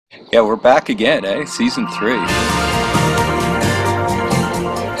Yeah, we're back again, eh? Season 3.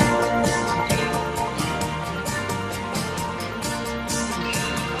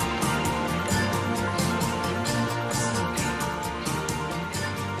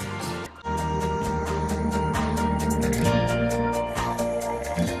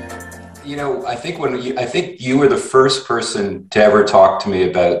 You know, I think you were the first person to ever talk to me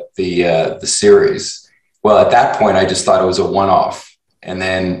about the series. Well, at that point, I just thought it was a one-off, and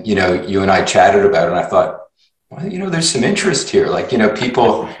then you and I chatted about it, and I thought, well, there's some interest here. Like,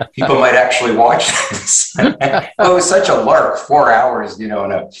 people might actually watch this. It was such a lark, 4 hours,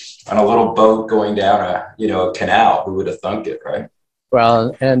 on a little boat going down a canal. Who would have thunk it, right?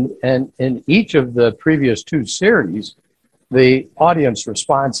 Well, and in each of the previous two series, the audience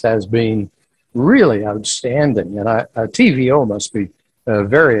response has been really outstanding, and TVO must be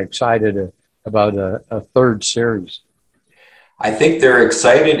very excited about a third series. I think they're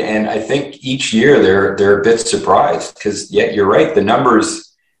excited, and I think each year they're a bit surprised because, yeah, you're right. The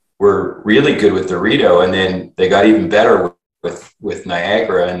numbers were really good with the Rito, and then they got even better with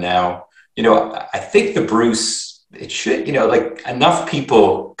Niagara, and now I think the Bruce. It should like enough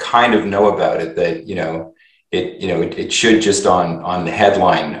people kind of know about it that it should just on the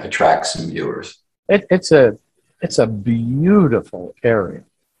headline attract some viewers. It's a beautiful area.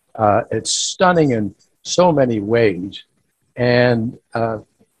 It's stunning in so many ways. And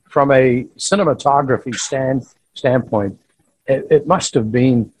from a cinematography standpoint, it must have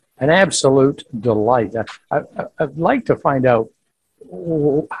been an absolute delight. I'd like to find out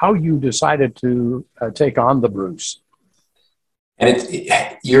how you decided to take on the Bruce. And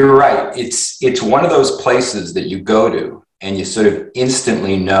you're right. It's one of those places that you go to and you sort of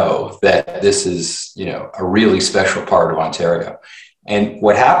instantly know that this is, a really special part of Ontario. And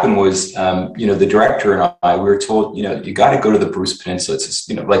what happened was, the director and I, we were told, you got to go to the Bruce Peninsula. It's,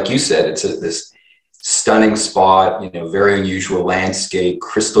 like you said, it's this stunning spot, very unusual landscape,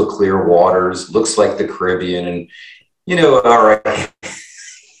 crystal clear waters, looks like the Caribbean. And, all right.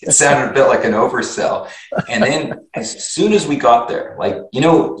 It sounded a bit like an oversell. And then as soon as we got there, like,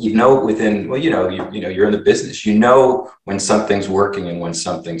 within, well, you're in the business, when something's working and when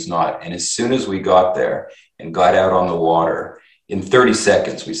something's not. And as soon as we got there and got out on the water, in 30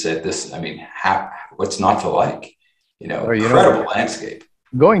 seconds, we said what's not to like? Incredible landscape.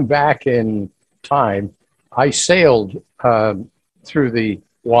 Going back in time, I sailed through the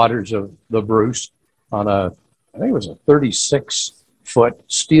waters of the Bruce on I think it was a 36-foot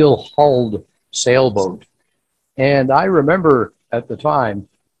steel-hulled sailboat. And I remember at the time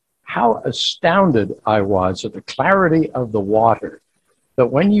how astounded I was at the clarity of the water, that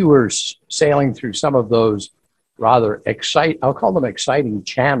when you were sailing through some of those rather I'll call them exciting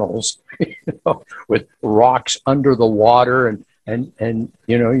channels, with rocks under the water, and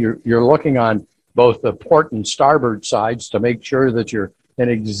you're looking on both the port and starboard sides to make sure that you're in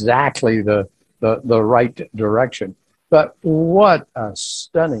exactly the right direction. But what a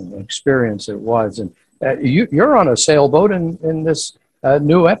stunning experience it was. And you're on a sailboat in this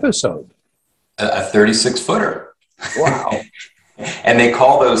new episode. A 36-footer. Wow. And they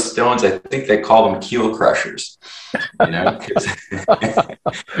call those stones, I think they call them keel crushers. For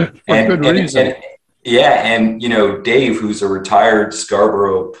good reason. And Dave, who's a retired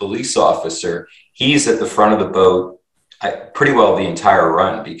Scarborough police officer, he's at the front of the boat pretty well the entire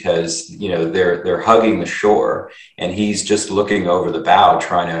run because they're hugging the shore and he's just looking over the bow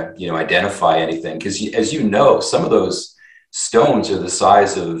trying to identify anything, because as some of those stones are the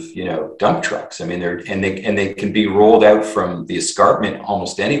size of dump trucks. I mean, they can be rolled out from the escarpment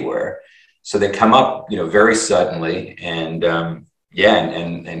almost anywhere, so they come up very suddenly and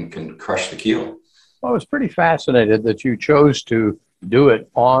can crush the keel. Well, I was pretty fascinated that you chose to do it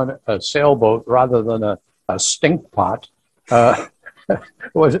on a sailboat rather than a stink pot.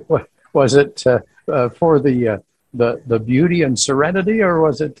 Was it for the beauty and serenity, or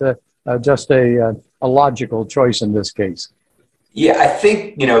was it just a logical choice in this case? Yeah, I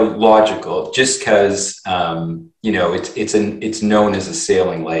think logical, just because it's known as a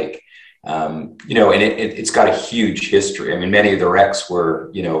sailing lake, and it's got a huge history. I mean, many of the wrecks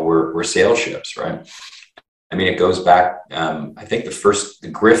were sail ships, right? I mean, it goes back. I think the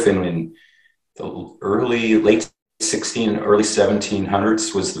Griffin in the late early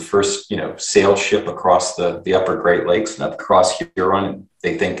 1700s was the first sail ship across the upper Great Lakes and up across Huron.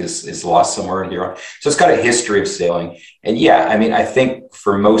 They think is lost somewhere in Huron. So it's got a history of sailing. And yeah, I mean, I think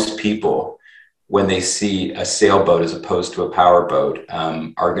for most people, when they see a sailboat as opposed to a powerboat,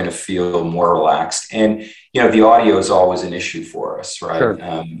 are going to feel more relaxed. And, the audio is always an issue for us, right?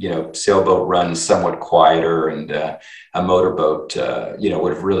 Sure. Sailboat runs somewhat quieter, and a motorboat,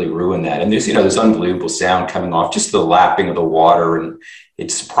 would have really ruined that. And there's unbelievable sound coming off, just the lapping of the water. And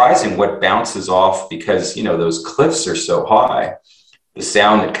it's surprising what bounces off, because, those cliffs are so high. The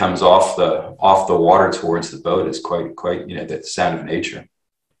sound that comes off the water towards the boat is quite, the sound of nature.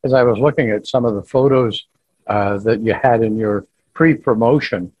 As I was looking at some of the photos that you had in your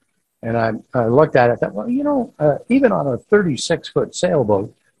pre-promotion, and I looked at it, I thought, well, even on a 36-foot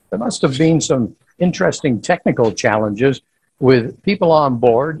sailboat, there must have been some interesting technical challenges with people on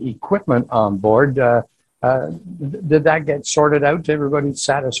board, equipment on board. Did that get sorted out to everybody's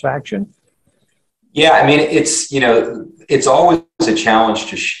satisfaction? Yeah, I mean, it's always a challenge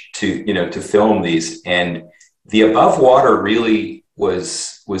to film these, and the above water really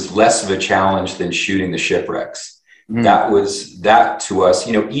was less of a challenge than shooting the shipwrecks. That to us,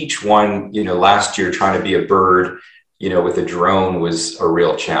 each one, last year trying to be a bird, with a drone was a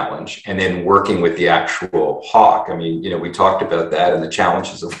real challenge. And then working with the actual hawk. I mean, we talked about that and the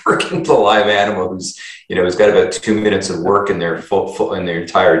challenges of working with a live animal who's got about 2 minutes of work in their full in their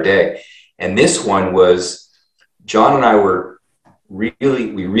entire day. And this one was, John and I we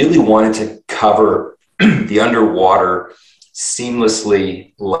really wanted to cover the underwater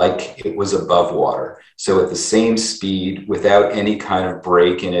seamlessly, like it was above water. So at the same speed, without any kind of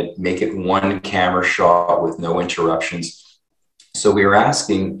break in it, make it one camera shot with no interruptions. So we were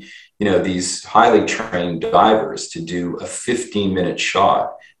asking, these highly trained divers to do a 15-minute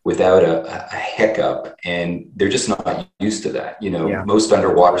shot without a hiccup. And they're just not used to that. Most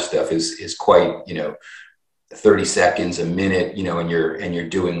underwater stuff is quite, 30 seconds, a minute, and you're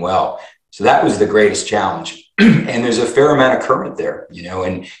doing well. So that was the greatest challenge. And there's a fair amount of current there,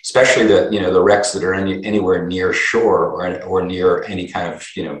 and especially the wrecks that are anywhere near shore or near any kind of,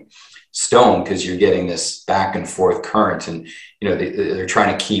 stone, because you're getting this back and forth current. And, they're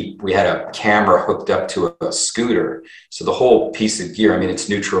trying to we had a camera hooked up to a scooter. So the whole piece of gear, I mean, it's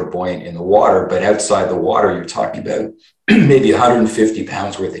neutral buoyant in the water, but outside the water, you're talking about maybe 150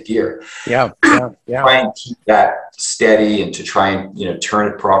 pounds worth of gear. Yeah. Try and keep that steady and to try and,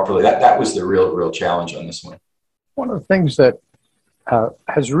 turn it properly. That was the real challenge on this one. One of the things that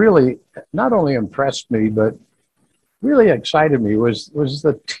has really not only impressed me, but really excited me was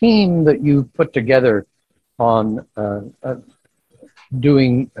the team that you put together on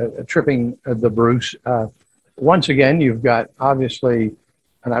tripping the Bruce. Once again, you've got obviously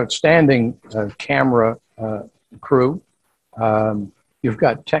an outstanding camera crew. You've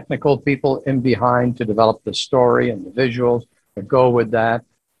got technical people in behind to develop the story and the visuals that go with that,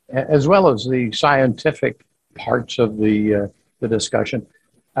 as well as the scientific parts of the discussion.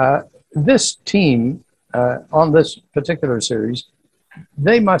 This team on this particular series,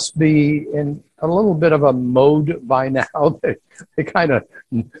 they must be in a little bit of a mode by now. They kind of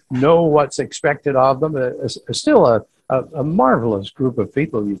know what's expected of them. It's still a marvelous group of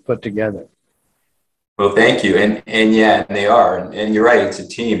people you've put together. Well, thank you. And yeah, they are. And you're right, it's a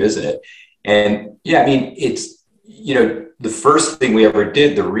team, isn't it? And yeah, I mean, it's, the first thing we ever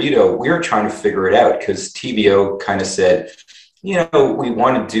did, the Rito, we were trying to figure it out because TVO kind of said, we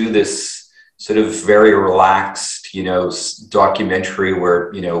want to do this sort of very relaxed, documentary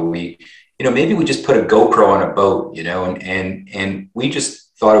where, maybe we just put a GoPro on a boat, and we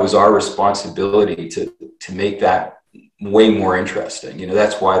just thought it was our responsibility to make that way more interesting.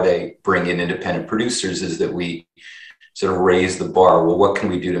 That's why they bring in independent producers, is that we sort of raise the bar. Well, what can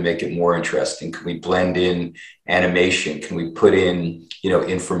we do to make it more interesting? Can we blend in animation? Can we put in,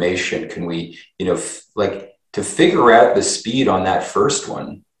 information? Can we, to figure out the speed on that first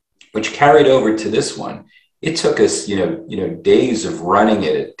one, which carried over to this one, it took us, days of running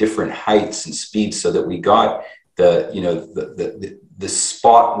it at different heights and speeds so that we got the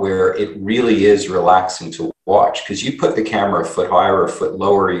spot where it really is relaxing to watch. Because you put the camera a foot higher or a foot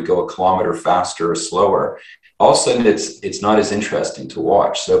lower, you go a kilometer faster or slower, all of a sudden it's not as interesting to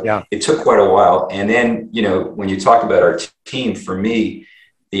watch. So yeah, it took quite a while. And then, when you talk about our team, for me,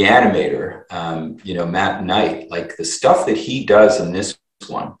 the animator, Matt Knight, like the stuff that he does in this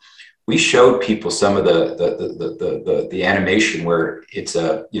one, we showed people some of the animation where it's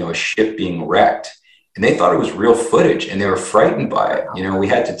a ship being wrecked, and they thought it was real footage and they were frightened by it. We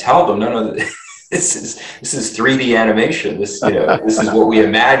had to tell them, no, this is 3D animation. This is what we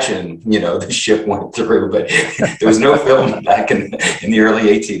imagine, the ship went through, but there was no film back in the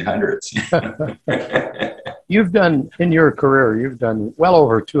early 1800s. In your career, you've done well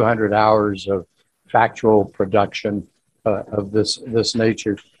over 200 hours of factual production of this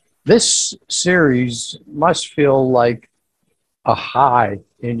nature. This series must feel like a high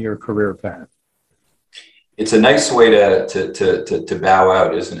in your career path. It's a nice way to bow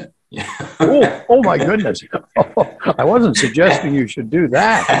out, isn't it? Oh my goodness. I wasn't suggesting you should do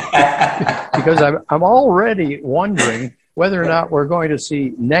that because I'm already wondering whether or not we're going to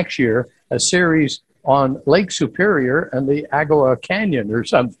see next year a series on Lake Superior and the Agua Canyon or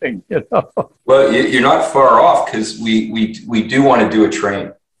something, you know. Well, you're not far off, because we do want to do a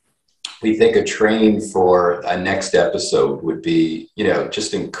train. We think a train for a next episode would be,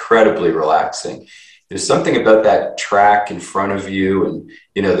 just incredibly relaxing. There's something about that track in front of you, and,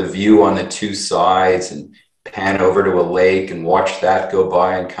 the view on the two sides, and pan over to a lake and watch that go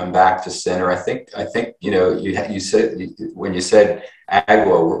by and come back to center. I think, you said, when you said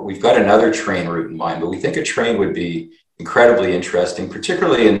Agua, we've got another train route in mind, but we think a train would be incredibly interesting,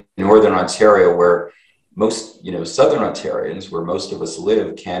 particularly in Northern Ontario, where most, Southern Ontarians, where most of us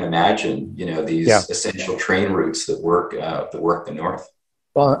live, can't imagine, these essential train routes that work the north.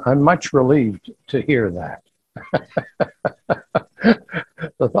 Well, I'm much relieved to hear that.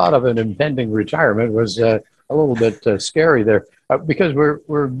 The thought of an impending retirement was a little bit scary there, because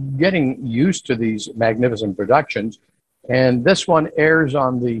we're getting used to these magnificent productions, and this one airs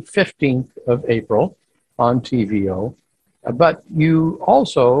on the 15th of April on TVO. But you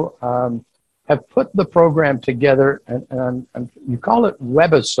also have put the program together, and you call it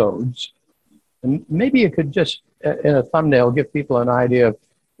webisodes. And maybe you could just, in a thumbnail, give people an idea of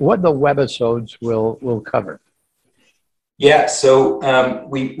what the webisodes will cover. Yeah, so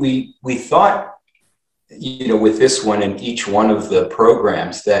we thought, with this one and each one of the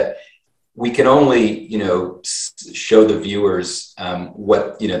programs, that we can only, show the viewers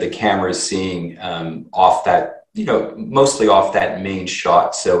what, the camera is seeing off that, mostly off that main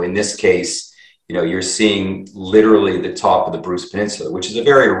shot. So in this case, you're seeing literally the top of the Bruce Peninsula, which is a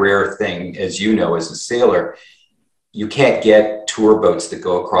very rare thing, as you know, as a sailor. You can't get tour boats that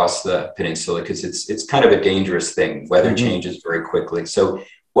go across the peninsula because it's kind of a dangerous thing. Weather changes very quickly. So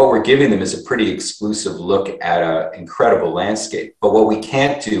what we're giving them is a pretty exclusive look at an incredible landscape. But what we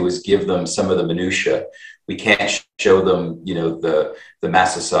can't do is give them some of the minutia. We can't show them, the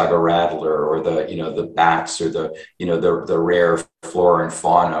Massasauga rattler, or the bats, or the rare flora and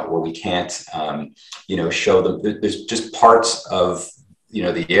fauna, or we can't, show them. There's just parts of,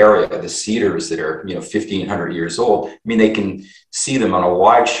 the area, the cedars that are, 1,500 years old. I mean, they can see them on a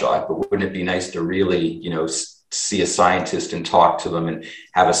wide shot, but wouldn't it be nice to really, see a scientist and talk to them, and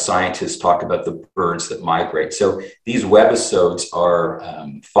have a scientist talk about the birds that migrate? So these webisodes are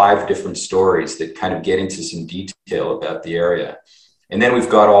 5 different stories that kind of get into some detail about the area. And then we've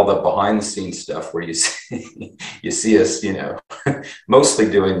got all the behind the scenes stuff where you see us, mostly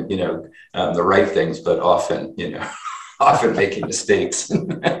doing, the right things, but often, often making mistakes.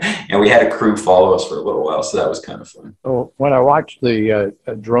 And we had a crew follow us for a little while, so that was kind of fun. Oh, when I watched the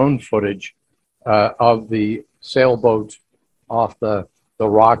drone footage of the sailboat off the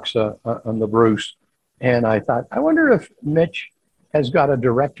rocks on the Bruce, and I thought, I wonder if Mitch has got a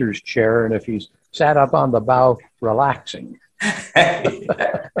director's chair and if he's sat up on the bow relaxing. That's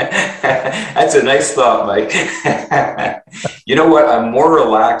a nice thought, Mike. You know what? I'm more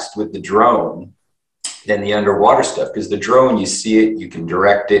relaxed with the drone than the underwater stuff, because the drone, you see it, you can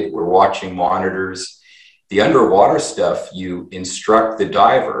direct it, we're watching monitors. The underwater stuff, you instruct the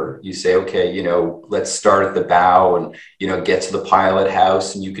diver, you say, okay, let's start at the bow and, get to the pilot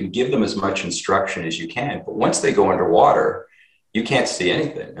house, and you can give them as much instruction as you can. But once they go underwater, you can't see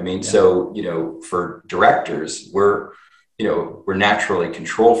anything. I mean, so, for directors, we're naturally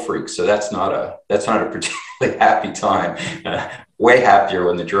control freaks. So that's not a particularly happy time. Way happier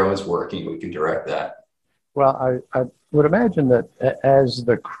when the drone's working, we can direct that. Well, I would imagine that as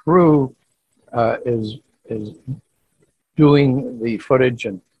the crew is doing the footage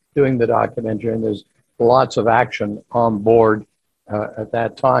and doing the documentary, and there's lots of action on board at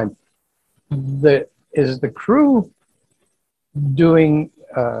that time, is the crew doing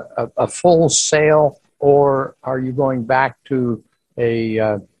a full sail, or are you going back to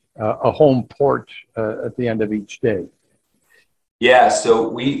a home port at the end of each day? Yeah, so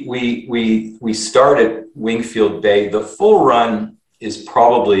we start at Wingfield Bay. The full run is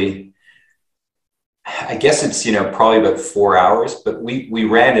probably, I guess it's probably about 4 hours, but we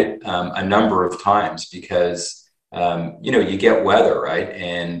ran it a number of times because you get weather, right,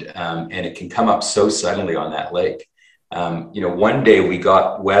 and it can come up so suddenly on that lake. One day we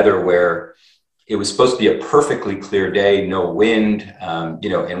got weather where it was supposed to be a perfectly clear day, no wind, and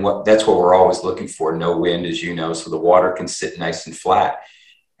that's what we're always looking for, no wind, as you know, so the water can sit nice and flat.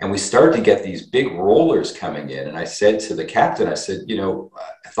 And we started to get these big rollers coming in. And I said to the captain, I said,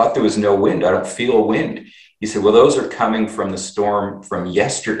 thought there was no wind. I don't feel wind. He said, well, those are coming from the storm from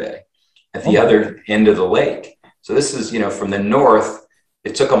yesterday at the other end of the lake. So this is, from the north,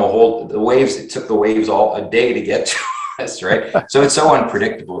 it took them it took the waves all a day to get to us, right? So it's so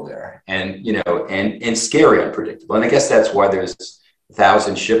unpredictable there, and, and scary unpredictable. And I guess that's why there's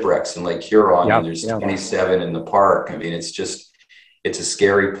 1,000 shipwrecks in Lake Huron, and there's 27 in the park. I mean, it's a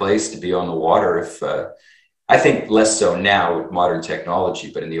scary place to be on the water. I think less so now with modern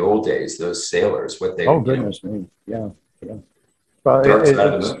technology, but in the old days, those sailors, what they goodness me, yeah. Well,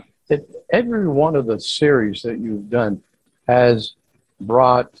 every one of the series that you've done has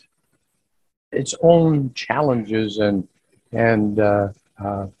brought its own challenges and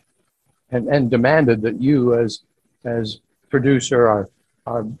demanded that you as producer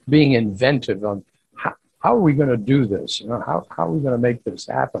are being inventive on how are we going to do this? How are we going to make this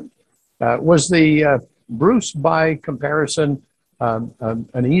happen? Was the Bruce, by comparison,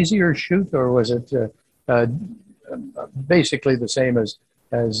 an easier shoot, or was it basically the same as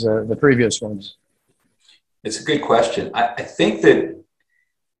the previous ones? It's a good question. I think that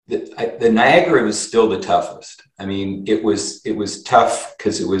the Niagara was still the toughest. I mean, it was tough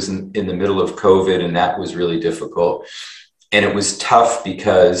because it was in the middle of COVID, and that was really difficult. And it was tough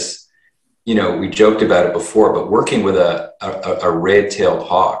because, we joked about it before, but working with a red-tailed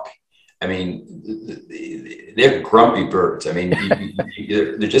hawk, I mean, they're grumpy birds. I mean,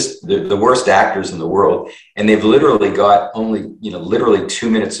 they're the worst actors in the world, and they've literally got only, literally 2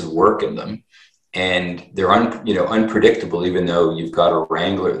 minutes of work in them. And they're unpredictable, even though you've got a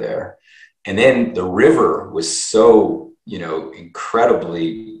wrangler there. And then the river was so,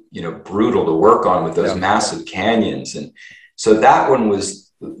 incredibly, brutal to work on with those massive canyons. And so that one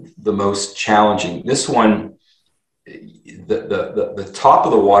was the most challenging. This one, the top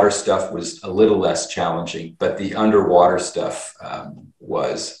of the water stuff was a little less challenging, but the underwater stuff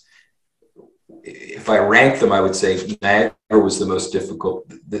was. If I rank them, I would say Niagara was the most difficult.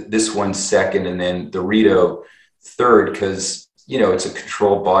 This one's second, and then the Rideau third, because, it's a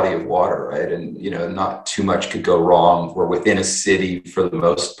controlled body of water, right? And, not too much could go wrong. We're within a city for the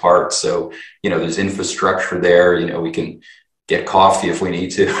most part. So, there's infrastructure there. We can get coffee if we need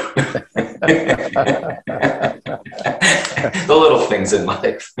to. The little things in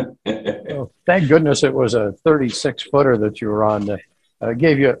life. Well, thank goodness it was a 36-footer that you were on.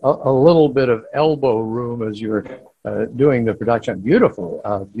 Gave you a little bit of elbow room as you were doing the production. Beautiful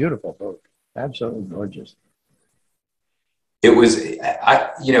boat. Absolutely gorgeous. It was,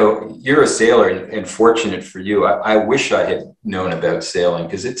 you're a sailor, and fortunate for you. I wish I had known about sailing,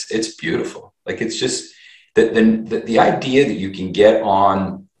 because it's beautiful. Like, it's just the idea that you can get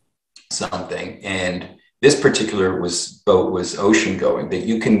on something, and this particular boat was ocean going, that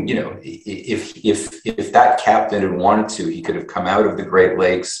you can, if that captain had wanted to, he could have come out of the Great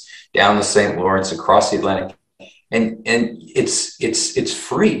Lakes, down the St. Lawrence, across the Atlantic, and it's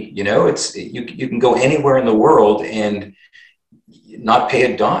free. You can go anywhere in the world and not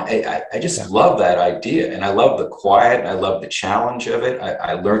pay a dime. I just love that idea, and I love the quiet, and I love the challenge of it.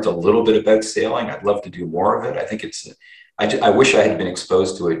 I learned a little bit about sailing. I'd love to do more of it. I think I wish I had been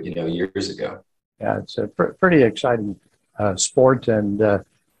exposed to it, years ago. Yeah, it's a pretty exciting sport and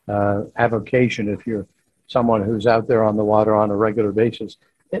avocation if you're someone who's out there on the water on a regular basis.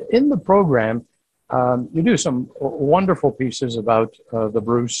 In the program, you do some wonderful pieces about the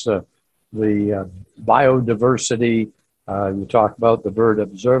Bruce, the biodiversity. You talk about the bird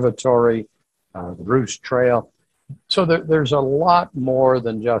observatory, the Bruce Trail. So there's a lot more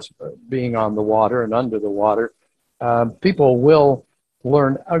than just being on the water and under the water. People will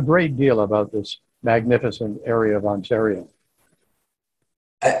learn a great deal about this magnificent area of Ontario.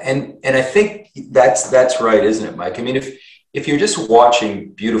 And I think that's right, isn't it, Mike? I mean, if you're just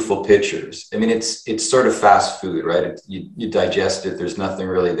watching beautiful pictures, I mean, it's sort of fast food, right? You digest it. There's nothing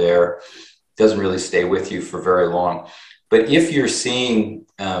really there. It doesn't really stay with you for very long. But if you're seeing,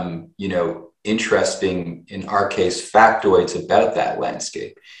 interesting, in our case, factoids about that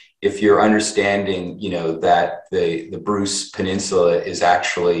landscape, if you're understanding, that the Bruce Peninsula is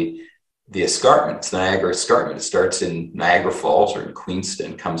actually the escarpment, it's the Niagara Escarpment. It starts in Niagara Falls or in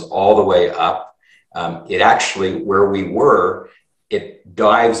Queenston, comes all the way up. It actually, where we were, it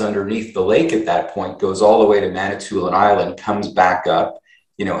dives underneath the lake at that point, goes all the way to Manitoulin Island, comes back up,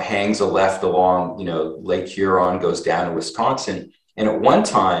 hangs a left along, Lake Huron, goes down to Wisconsin. And at one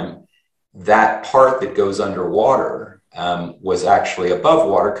time, that part that goes underwater was actually above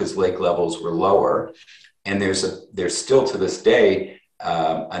water because lake levels were lower. And there's still to this day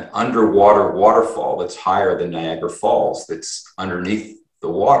an underwater waterfall that's higher than Niagara Falls, that's underneath the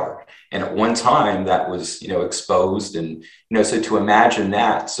water. And at one time that was, exposed, and, so to imagine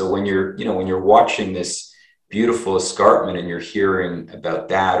that. So when you're watching this beautiful escarpment and you're hearing about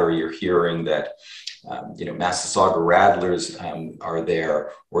that, or you're hearing that, Massasauga rattlers are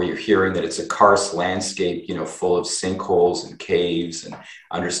there, or you're hearing that it's a karst landscape, full of sinkholes and caves, and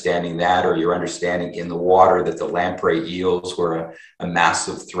understanding that, or you're understanding in the water that the lamprey eels were a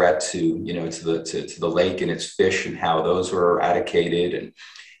massive threat to, to the lake and its fish, and how those were eradicated. And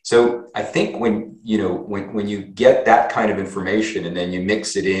so I think when you get that kind of information, and then you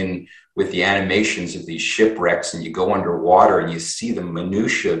mix it in with the animations of these shipwrecks, and you go underwater and you see the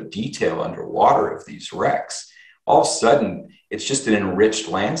minutia of detail underwater of these wrecks, all of a sudden it's just an enriched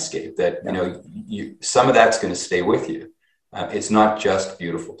landscape that, some of that's going to stay with you. It's not just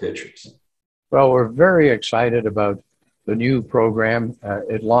beautiful pictures. Well, we're very excited about the new program.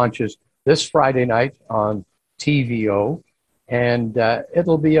 It launches this Friday night on TVO, and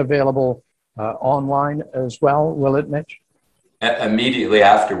it'll be available online as well, will it, Mitch? Immediately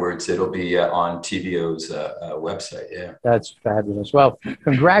afterwards, it'll be on TVO's website. Yeah, that's fabulous. Well,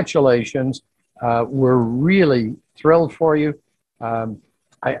 congratulations. We're really thrilled for you.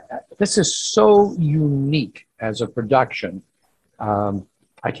 This is so unique as a production.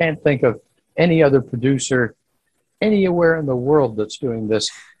 I can't think of any other producer anywhere in the world that's doing this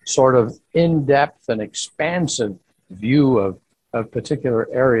sort of in-depth and expansive view of particular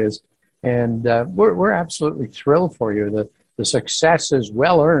areas. And we're absolutely thrilled for you. The success is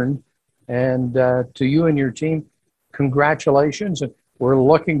well earned, and to you and your team, congratulations. And we're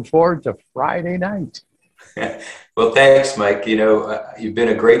looking forward to Friday night. Well, thanks, Mike. You've been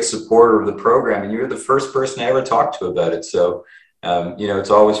a great supporter of the program, and you're the first person I ever talked to about it. So, it's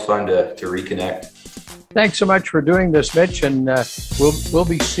always fun to reconnect. Thanks so much for doing this, Mitch, and we'll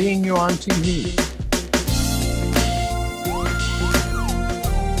be seeing you on TV.